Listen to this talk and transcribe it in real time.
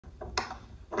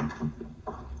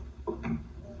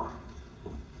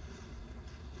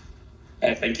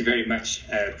Thank you very much,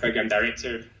 Program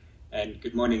Director, and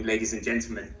good morning, ladies and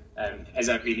gentlemen. As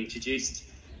I've been introduced,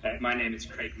 my name is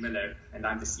Craig Miller, and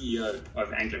I'm the CEO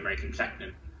of Anglo American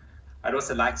Platinum. I'd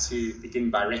also like to begin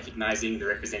by recognizing the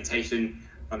representation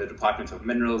from the Department of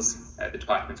Minerals, the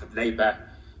Department of Labour,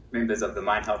 members of the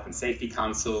Mine Health and Safety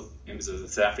Council, members of the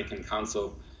South African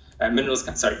Council, members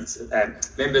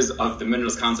of the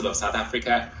Minerals Council of South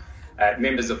Africa,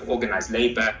 members of organised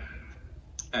labour,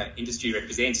 industry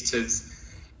representatives,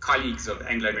 colleagues of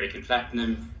Anglo American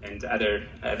Platinum, and other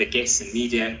guests and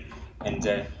media,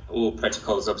 and all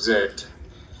protocols observed.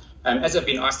 As I've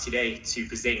been asked today to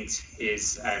present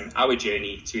is our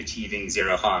journey to achieving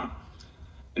zero harm.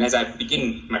 And as I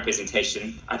begin my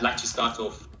presentation, I'd like to start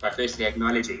off by firstly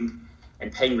acknowledging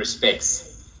and paying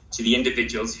respects to the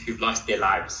individuals who've lost their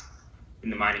lives in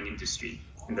the mining industry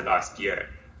in the last year.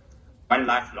 One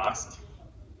life lost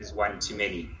is one too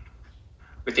many.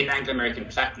 Within Anglo American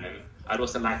Platinum, I'd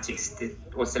also like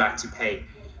to pay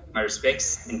my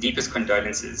respects and deepest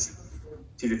condolences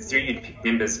to the 3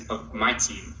 members of my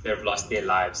team that have lost their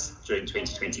lives during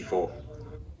 2024.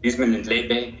 Usman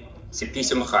Ndlebe,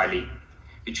 Sipiso Mkhali,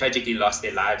 who tragically lost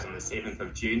their lives on the 7th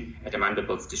of June at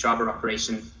Amandelbult's Dishaba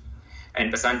operation,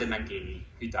 and Basanda Nangeni,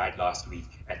 who died last week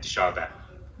at Dishaba.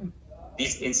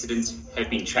 These incidents have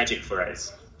been tragic for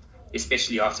us,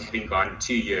 especially after having gone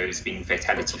 2 years being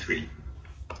fatality-free.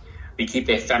 We keep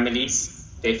their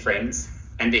families, their friends,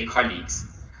 and their colleagues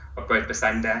of both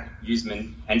Basanda,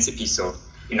 Usman, and Sipiso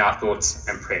in our thoughts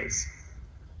and prayers.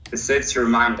 This serves to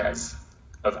remind us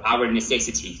of our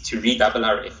necessity to redouble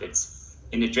our efforts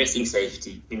in addressing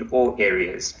safety in all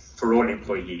areas for all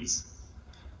employees.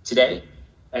 Today,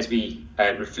 as we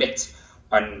reflect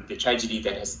on the tragedy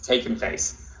that has taken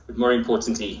place, but more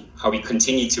importantly, how we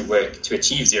continue to work to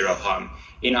achieve zero harm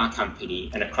in our company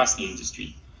and across the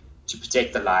industry to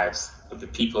protect the lives of the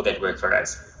people that work for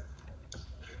us.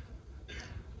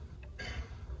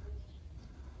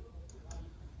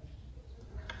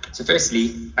 So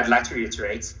firstly, I'd like to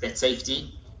reiterate that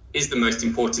safety is the most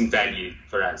important value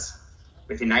for us.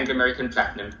 Within Anglo American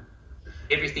Platinum,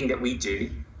 everything that we do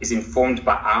is informed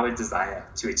by our desire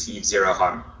to achieve zero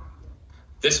harm.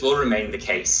 This will remain the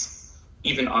case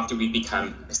even after we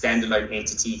become a standalone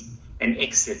entity and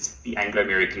exit the Anglo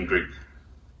American Group.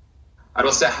 I'd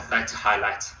also like to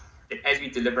highlight that as we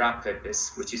deliver our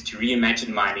purpose, which is to reimagine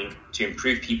mining to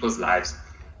improve people's lives,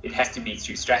 it has to be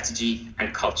through strategy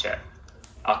and culture.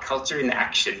 Our culture in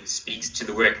action speaks to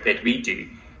the work that we do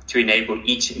to enable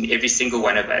each and every single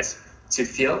one of us to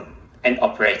feel and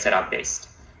operate at our best,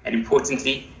 and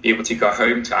importantly, be able to go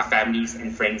home to our families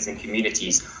and friends and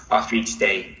communities after each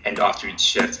day and after each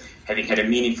shift, having had a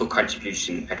meaningful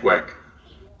contribution at work.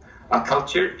 Our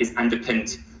culture is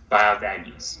underpinned by our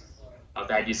values. Our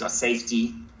values are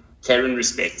safety, care and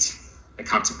respect,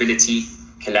 accountability,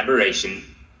 collaboration,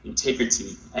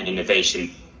 integrity, and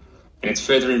innovation. And it's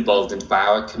further emboldened by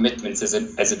our commitments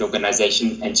as an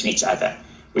organization and to each other,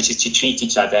 which is to treat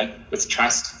each other with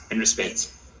trust and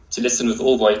respect, to listen to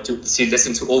all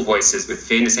voices with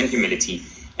fairness and humility,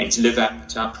 and to live up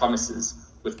to our promises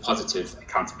with positive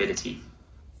accountability.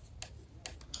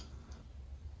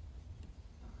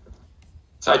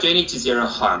 So our journey to zero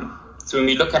harm. So when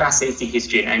we look at our safety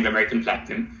history in Anglo American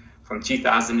Platinum from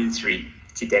 2003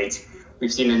 to date,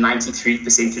 we've seen a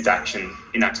 93% reduction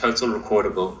in our total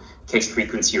recordable case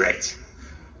frequency rate.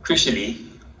 Crucially,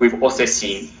 we've also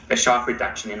seen a sharp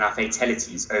reduction in our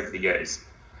fatalities over the years.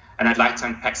 And I'd like to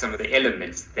unpack some of the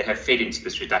elements that have fed into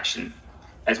this reduction,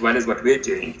 as well as what we're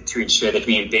doing to ensure that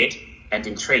we embed and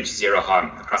entrench zero harm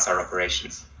across our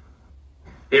operations.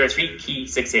 There are 3 key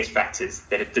success factors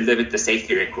that have delivered the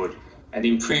safety record and the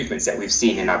improvements that we've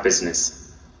seen in our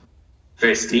business.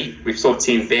 Firstly, we've sought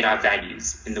to embed our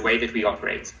values in the way that we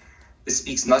operate. This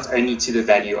speaks not only to the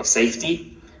value of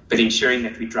safety, but ensuring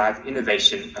that we drive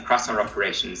innovation across our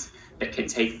operations that can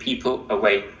take people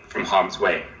away from harm's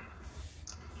way.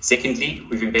 Secondly,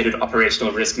 we've embedded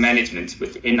operational risk management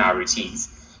within our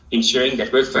routines, ensuring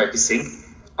that we're focusing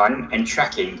on and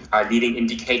tracking our leading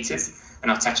indicators,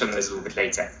 and I'll touch on those a little bit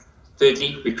later.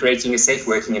 Thirdly, we're creating a safe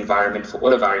working environment for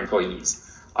all of our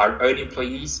employees, our own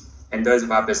employees and those of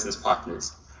our business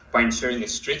partners, by ensuring a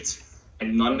strict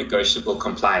and non-negotiable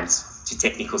compliance to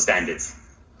technical standards.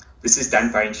 This is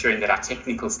done by ensuring that our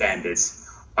technical standards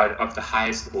are of the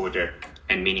highest order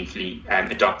and meaningfully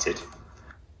adopted.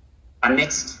 Our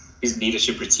next is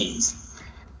leadership routines.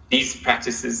 These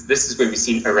practices, this is where we've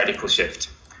seen a radical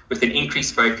shift, with an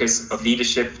increased focus of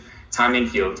leadership, time in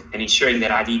field, and ensuring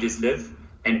that our leaders live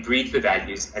and breathe the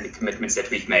values and the commitments that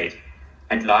we've made.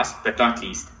 And last but not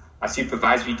least, our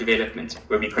supervisory development,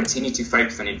 where we continue to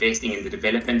focus on investing in the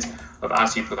development of our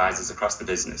supervisors across the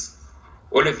business.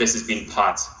 All of this has been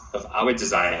part of our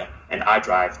desire and our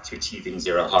drive to achieving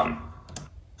zero harm.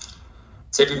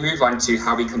 So if we move on to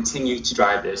how we continue to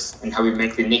drive this and how we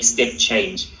make the next step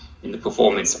change in the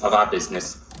performance of our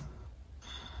business,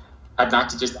 I'd like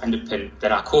to just underpin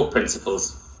that our core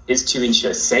principles is to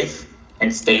ensure safe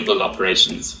and stable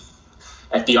operations.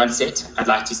 At the onset, I'd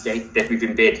like to state that we've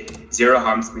embedded zero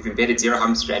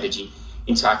harm strategy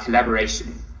into our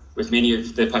collaboration with many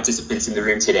of the participants in the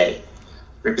room today,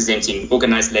 representing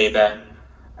organised labour,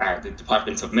 the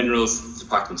Department of Minerals, the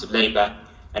Department of Labour,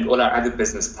 and all our other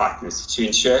business partners to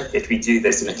ensure that we do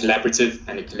this in a collaborative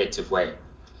and a collective way.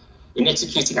 In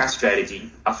executing our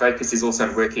strategy, our focus is also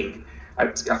on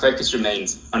our focus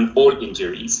remains on all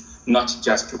injuries, not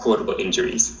just recordable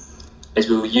injuries, as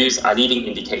we will use our leading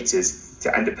indicators to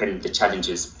underpin the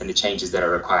challenges and the changes that are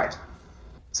required.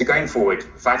 So going forward,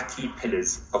 5 key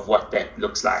pillars of what that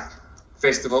looks like.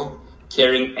 First of all,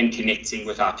 caring and connecting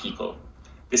with our people.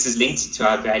 This is linked to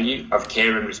our value of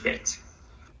care and respect.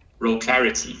 Role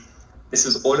clarity. This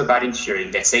is all about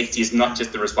ensuring that safety is not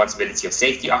just the responsibility of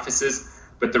safety officers,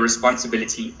 but the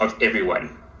responsibility of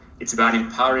everyone. It's about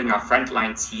empowering our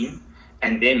frontline team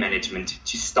and their management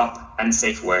to stop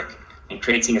unsafe work and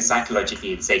creating a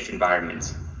psychologically safe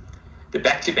environment. The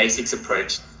back to basics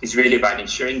approach is really about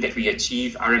ensuring that we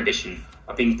achieve our ambition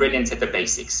of being brilliant at the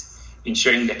basics,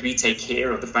 ensuring that we take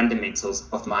care of the fundamentals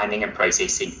of mining and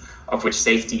processing, of which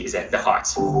safety is at the heart.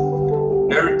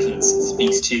 No repeats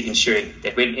speaks to ensuring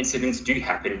that when incidents do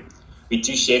happen, we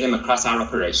do share them across our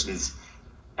operations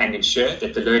and ensure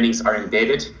that the learnings are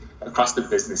embedded across the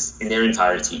business in their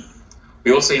entirety.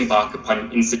 We also embark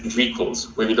upon incident recalls,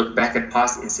 where we look back at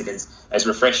past incidents as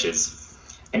refreshers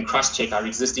and cross-check our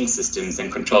existing systems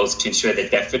and controls to ensure that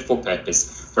they're fit for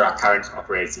purpose for our current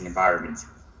operating environment.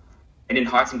 And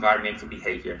enhanced environmental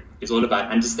behavior is all about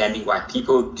understanding why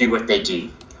people do what they do,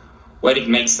 what it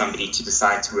makes somebody to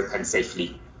decide to work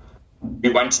unsafely. We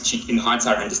want to enhance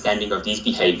our understanding of these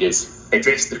behaviors,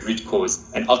 address the root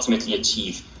cause, and ultimately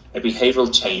achieve a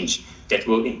behavioral change that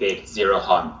will embed zero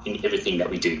harm in everything that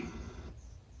we do.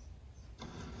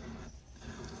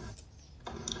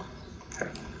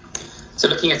 So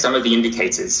looking at some of the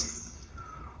indicators,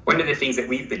 one of the things that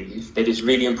we believe that is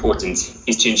really important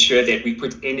is to ensure that we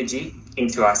put energy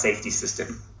into our safety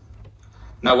system.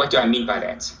 Now, what do I mean by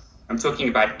that? I'm talking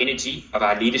about energy of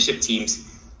our leadership teams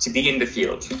to be in the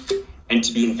field and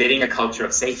to be embedding a culture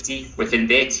of safety within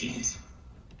their teams.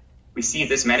 We see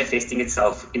this manifesting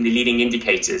itself in the leading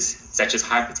indicators, such as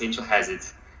high potential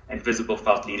hazards and visible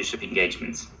felt leadership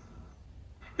engagement.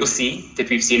 You'll see that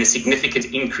we've seen a significant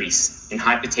increase in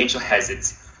high potential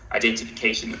hazards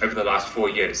identification over the last 4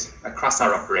 years across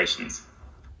our operations.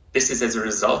 This is as a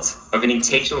result of an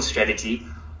intentional strategy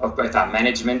of both our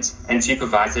management and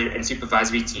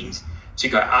supervisory teams to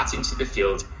go out into the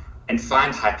field and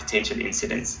find high potential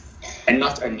incidents, and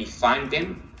not only find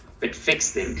them, but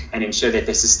fix them and ensure that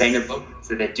they're sustainable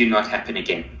so they do not happen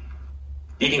again.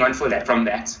 Leading on from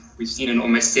that, we've seen an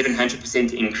almost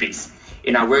 700% increase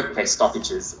in our workplace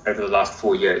stoppages over the last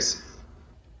 4 years.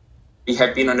 We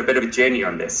have been on a bit of a journey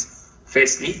on this.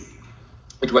 Firstly,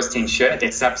 it was to ensure that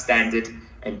substandard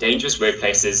and dangerous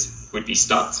workplaces would be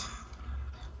stopped,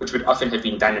 which would often have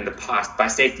been done in the past by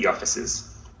safety officers.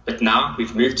 But now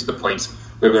we've moved to the point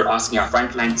where we're asking our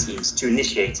frontline teams to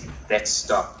initiate that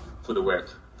stop for the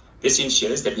work. This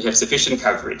ensures that we have sufficient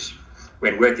coverage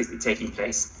when work is taking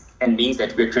place, and means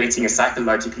that we're creating a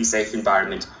psychologically safe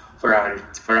environment for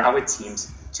our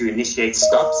teams to initiate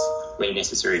stops where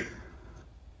necessary.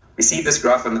 We see this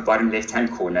graph on the bottom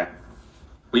left-hand corner,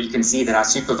 where you can see that our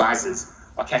supervisors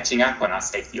are catching up on our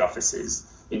safety officers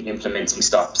in implementing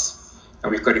stops.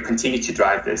 And we've got to continue to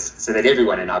drive this so that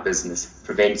everyone in our business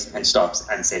prevents and stops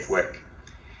unsafe work.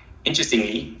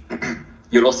 Interestingly,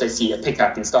 you'll also see a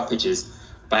pickup in stoppages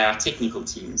by our technical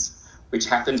teams, which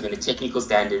happens when the technical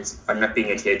standards are not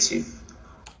being adhered to.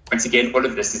 Once again, all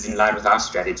of this is in line with our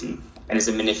strategy and is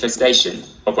a manifestation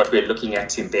of what we're looking at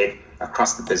to embed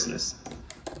across the business.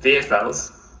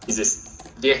 VFLs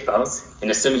in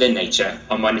a similar nature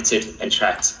are monitored and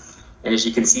tracked. And as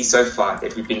you can see so far,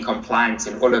 that we've been compliant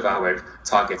in all of our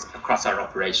targets across our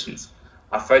operations.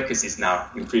 Our focus is now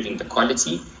improving the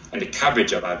quality and the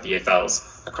coverage of our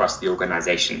VFLs across the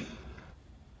organization.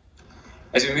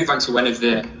 As we move on to one of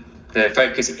the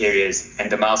focus areas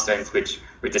and the milestones which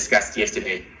were discussed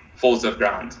yesterday, falls of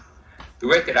ground. The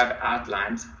work that I've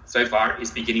outlined so far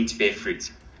is beginning to bear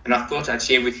fruit. And I thought I'd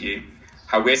share with you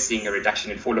how we're seeing a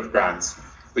reduction in fall of grounds,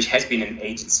 which has been an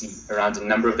agency around a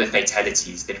number of the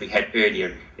fatalities that we had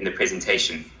earlier in the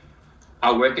presentation.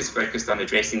 Our work is focused on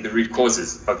addressing the root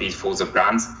causes of these falls of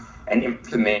grounds and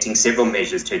implementing several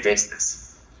measures to address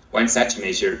this. One such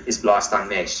measure is blast on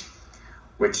mesh,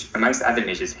 which, amongst other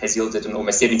measures, has yielded an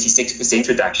almost 76%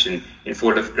 reduction in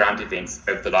fall of ground events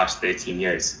over the last 13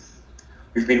 years.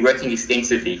 We've been working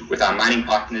extensively with our mining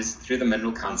partners through the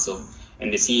Mineral Council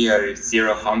and the CEO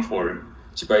Zero Harm Forum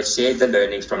to both share the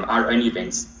learnings from our own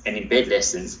events and embed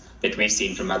lessons that we've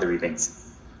seen from other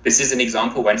events. This is an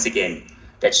example, once again,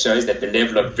 that shows that the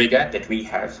level of rigor that we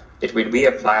have, that when we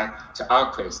apply to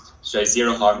our quest, shows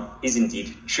zero harm is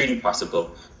indeed truly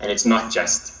possible, and it's not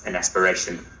just an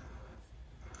aspiration.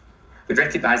 But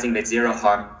recognizing that zero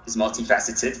harm is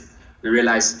multifaceted, we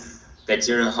realize that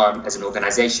zero harm as an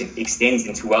organization extends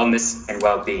into wellness and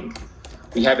well-being.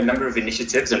 We have a number of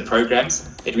initiatives and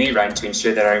programs that we run to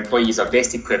ensure that our employees are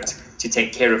best equipped to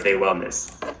take care of their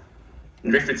wellness.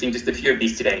 And referencing just a few of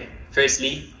these today,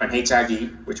 firstly, on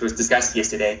HIV, which was discussed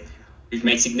yesterday, we've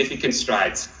made significant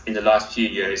strides in the last few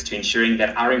years to ensuring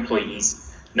that our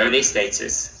employees know their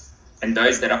status, and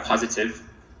those that are positive,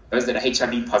 those that are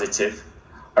HIV positive,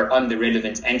 are on the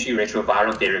relevant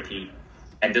antiretroviral therapy,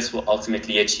 and this will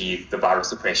ultimately achieve the viral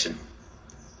suppression.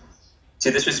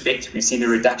 To this respect, we've seen a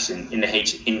reduction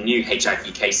in new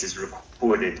HIV cases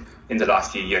recorded in the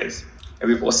last few years, and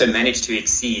we've also managed to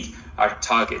exceed our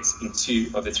targets in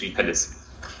 2 of the 3 pillars.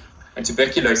 On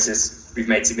tuberculosis, we've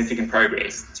made significant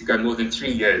progress to go more than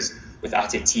 3 years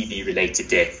without a TB-related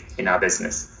death in our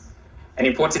business. An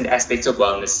important aspect of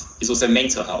wellness is also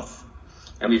mental health,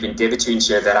 and we've endeavored to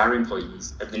ensure that our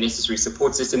employees have the necessary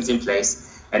support systems in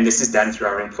place, and this is done through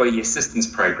our employee assistance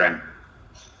program,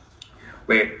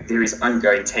 where there is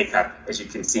ongoing take-up, as you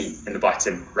can see in the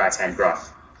bottom right-hand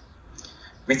graph.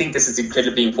 We think this is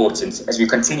incredibly important as we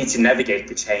continue to navigate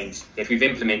the change that we've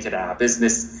implemented in our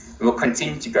business and will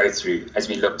continue to go through as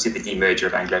we look to the demerger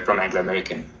of from Anglo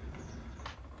American.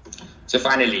 So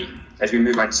finally, as we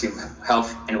move on to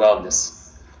health and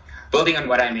wellness, building on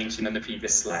what I mentioned on the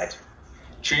previous slide,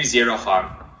 true zero harm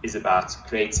is about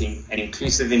creating an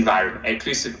inclusive environment, an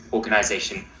inclusive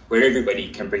organization where everybody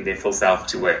can bring their full self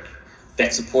to work.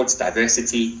 That supports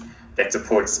diversity, that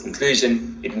supports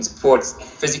inclusion, it supports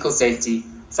physical safety,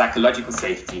 psychological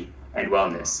safety, and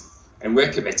wellness. And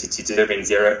we're committed to delivering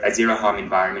a zero harm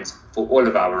environment for all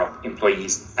of our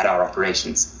employees at our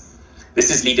operations.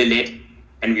 This is leader-led,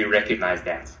 and we recognize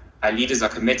that. Our leaders are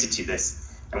committed to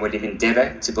this, and will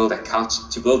endeavor to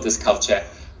build this culture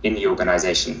in the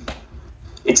organization.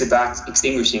 It's about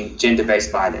extinguishing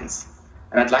gender-based violence.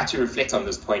 And I'd like to reflect on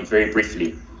this point very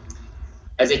briefly.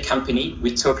 As a company,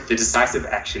 we took the decisive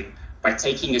action by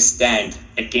taking a stand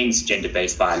against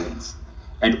gender-based violence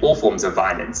and all forms of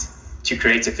violence to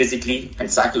create a physically and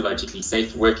psychologically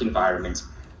safe work environment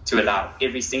to allow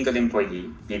every single employee,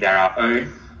 be they our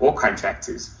own or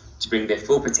contractors, to bring their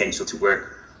full potential to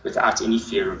work without any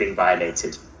fear of being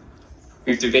violated.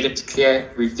 We've developed a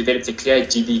clear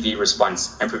GBV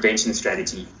response and prevention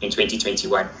strategy in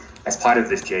 2021 as part of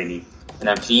this journey, and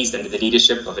I'm pleased under the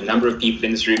leadership of a number of people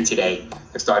in this room today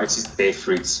have started to bear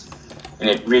fruits and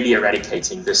it really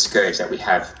eradicating the scourge that we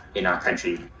have in our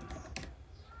country.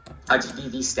 Our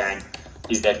GBV stand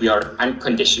is that we are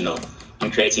unconditional in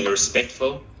creating a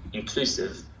respectful,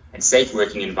 inclusive, and safe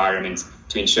working environment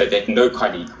to ensure that no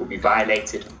colleague will be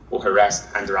violated or harassed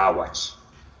under our watch.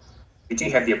 We do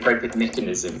have the appropriate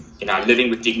mechanism in our Living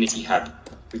with Dignity Hub,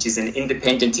 which is an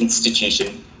independent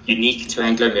institution unique to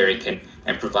Anglo American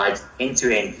and provides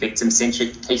end-to-end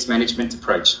victim-centric case management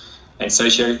approach and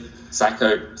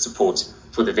socio-psycho support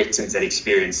for the victims that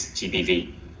experience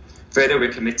GBV. Further,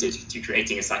 we're committed to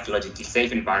creating a psychologically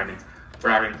safe environment for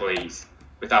our employees,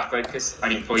 with our focus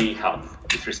on employee health,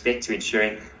 with respect to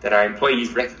ensuring that our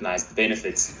employees recognize the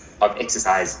benefits of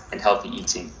exercise and healthy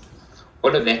eating.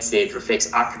 All of that said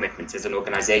reflects our commitment as an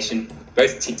organization,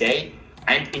 both today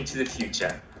and into the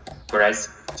future, for us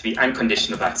to be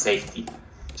unconditional about safety,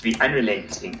 to be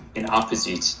unrelenting in our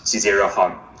pursuit to zero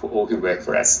harm for all who work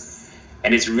for us.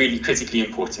 And it's really critically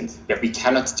important that we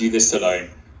cannot do this alone,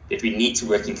 that we need to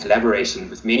work in collaboration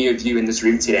with many of you in this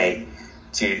room today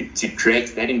to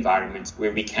create that environment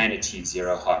where we can achieve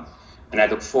zero harm. And I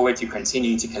look forward to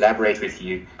continuing to collaborate with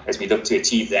you as we look to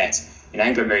achieve that in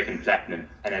Anglo American Platinum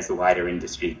and as the wider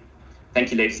industry.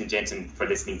 Thank you, ladies and gentlemen, for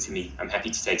listening to me. I'm happy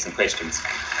to take some questions.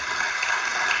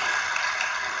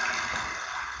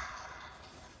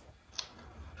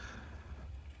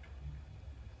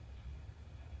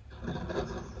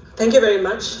 Thank you very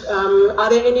much. Are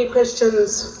there any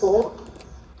questions for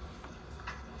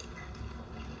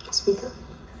the speaker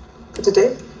for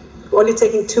today? We're only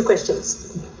taking 2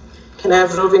 questions. Can I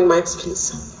have roving mics,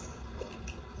 please?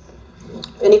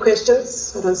 Any Any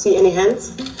questions? I don't see any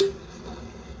hands.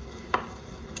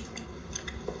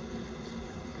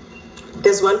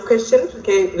 There's one question,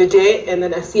 okay, Vijay, and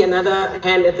then I see another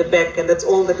hand at the back, and that's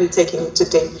all that we're taking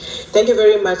today. Thank you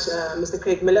very much, Mr.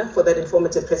 Craig Miller, for that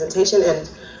informative presentation and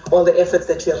all the efforts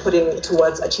that you are putting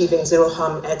towards achieving zero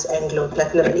harm at Anglo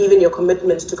Platinum, and even your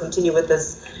commitment to continue with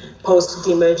this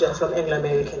post-demerger from Anglo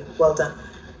American. Well done.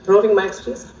 Roving mics,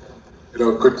 please.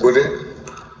 Hello, good morning.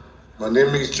 My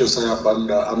name is Josiah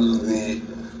Banda. I'm the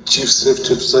Chief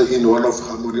Safety Officer in one of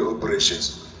Harmony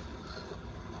Operations.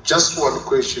 Just one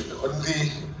question.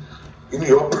 In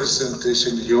your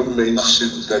presentation, you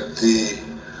mentioned that the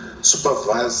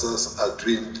supervisors are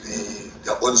doing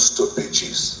their own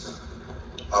stoppages.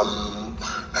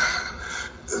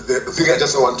 The thing I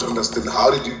just want to understand, how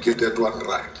did you get that one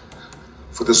right?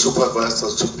 For the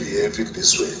supervisors to behave in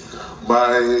this way.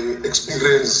 My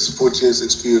experience, 40 years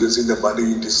experience in the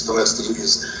mining industry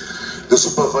is the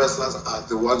supervisors are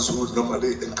the ones who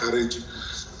normally encourage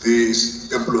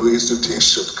these employees to take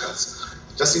shortcuts.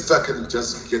 Just if I can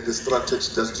just get the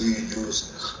strategy that you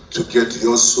use to get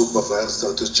your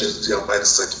supervisor to change their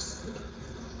mindset.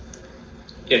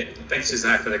 Yeah, thanks,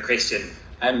 Josiah, for the question.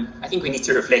 I think we need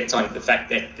to reflect on the fact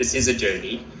that this is a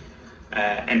journey,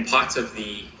 and part of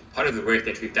the work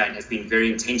that we've done has been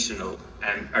very intentional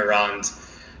around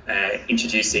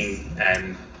introducing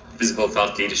visible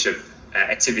felt leadership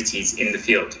activities in the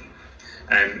field.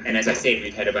 And as I said,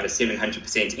 we've had about a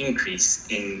 700% increase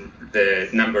in the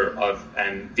number of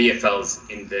VFLs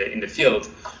in the field,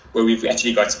 where we've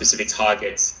actually got specific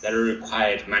targets that are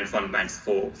required month on month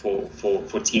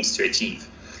for teams to achieve.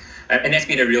 And that's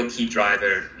been a real key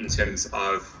driver in terms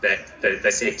of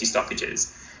the safety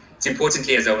stoppages. It's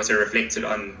importantly, as I also reflected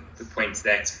on the point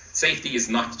that safety is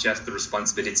not just the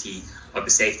responsibility of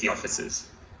the safety officers.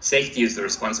 Safety is the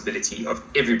responsibility of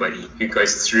everybody who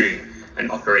goes through an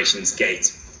operations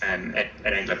gate at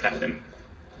Anglo Platinum.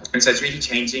 And so it's really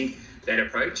changing that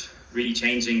approach, really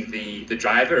changing the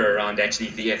driver around actually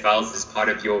VFLs as part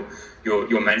of your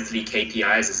monthly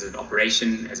KPIs as an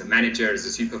operation, as a manager, as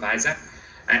a supervisor.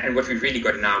 And what we've really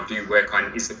got to now do work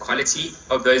on is the quality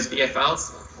of those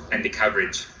VFLs and the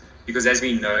coverage. Because as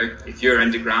we know, if you're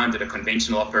underground at a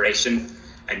conventional operation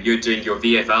and you're doing your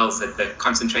VFLs at the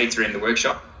concentrator in the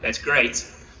workshop, that's great.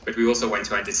 But we also want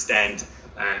to understand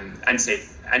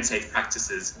unsafe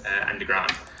practices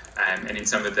underground and in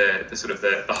some of the sort of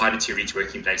the harder to reach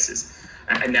working places.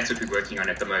 And that's what we're working on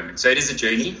at the moment. So it is a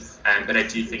journey, but I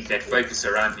do think that focus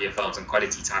around VFLs and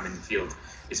quality time in the field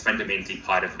is fundamentally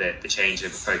part of the change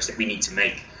of approach that we need to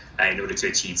make in order to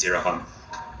achieve zero harm.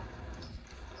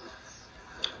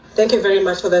 Thank you very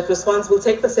much for that response. We'll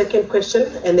take the second question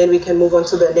and then we can move on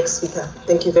to the next speaker.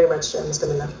 Thank you very much, Mr.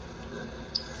 Miller.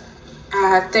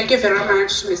 Thank you very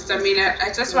much, Mr. Miller.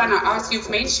 I just want to ask, you've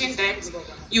mentioned that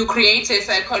you create a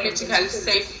psychological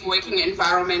safe working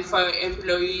environment for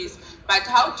employees, but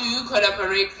how do you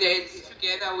collaborate that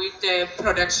together with the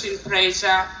production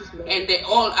pressure and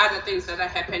all other things that are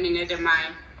happening at the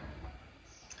mine?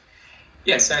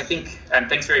 Yes, so I think,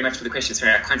 thanks very much for the question.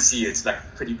 Sorry, I can't see you. It's like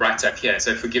pretty bright up here,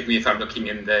 so forgive me if I'm looking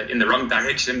in the wrong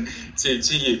direction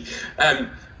to you.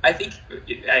 I think,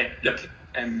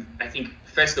 I think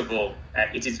first of all,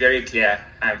 it is very clear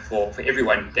for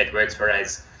everyone that works for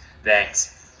us that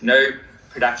no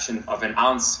production of an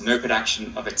ounce, no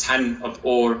production of a ton of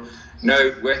ore,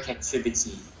 no work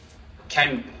activity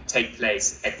can take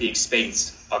place at the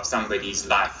expense of somebody's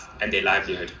life and their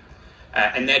livelihood.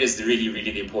 And that is really,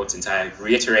 really important. I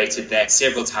reiterated that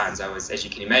several times. As you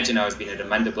can imagine, I was being at a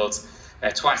Mandelbrot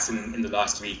twice in the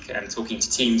last week, talking to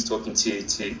teams, talking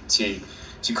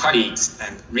to colleagues,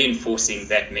 and reinforcing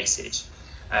that message.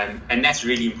 And that's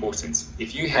really important.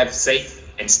 If you have safe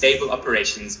and stable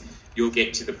operations, you'll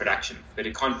get to the production. But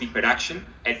it can't be production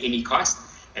at any cost,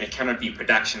 and it cannot be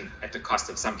production at the cost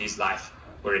of somebody's life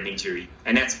or an injury.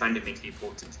 And that's fundamentally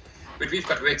important. But we've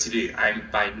got work to do. I'm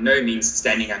by no means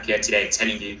standing up here today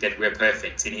telling you that we're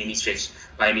perfect in any stretch,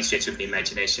 by any stretch of the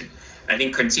imagination. I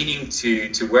think continuing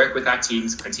to work with our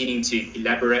teams, continuing to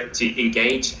elaborate, to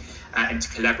engage and to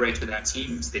collaborate with our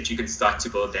teams, that you can start to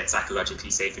build that psychologically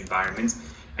safe environment,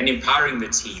 and empowering the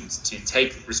teams to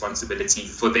take responsibility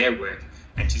for their work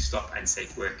and to stop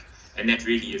unsafe work. And that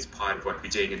really is part of what we're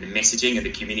doing in the messaging and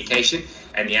the communication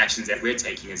and the actions that we're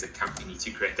taking as a company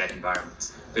to create that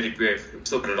environment. But we've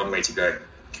still got a long way to go,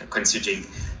 considering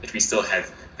that we still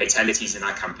have fatalities in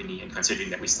our company and considering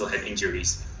that we still have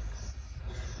injuries.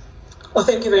 Well,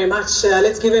 thank you very much.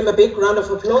 Let's give him a big round of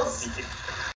applause.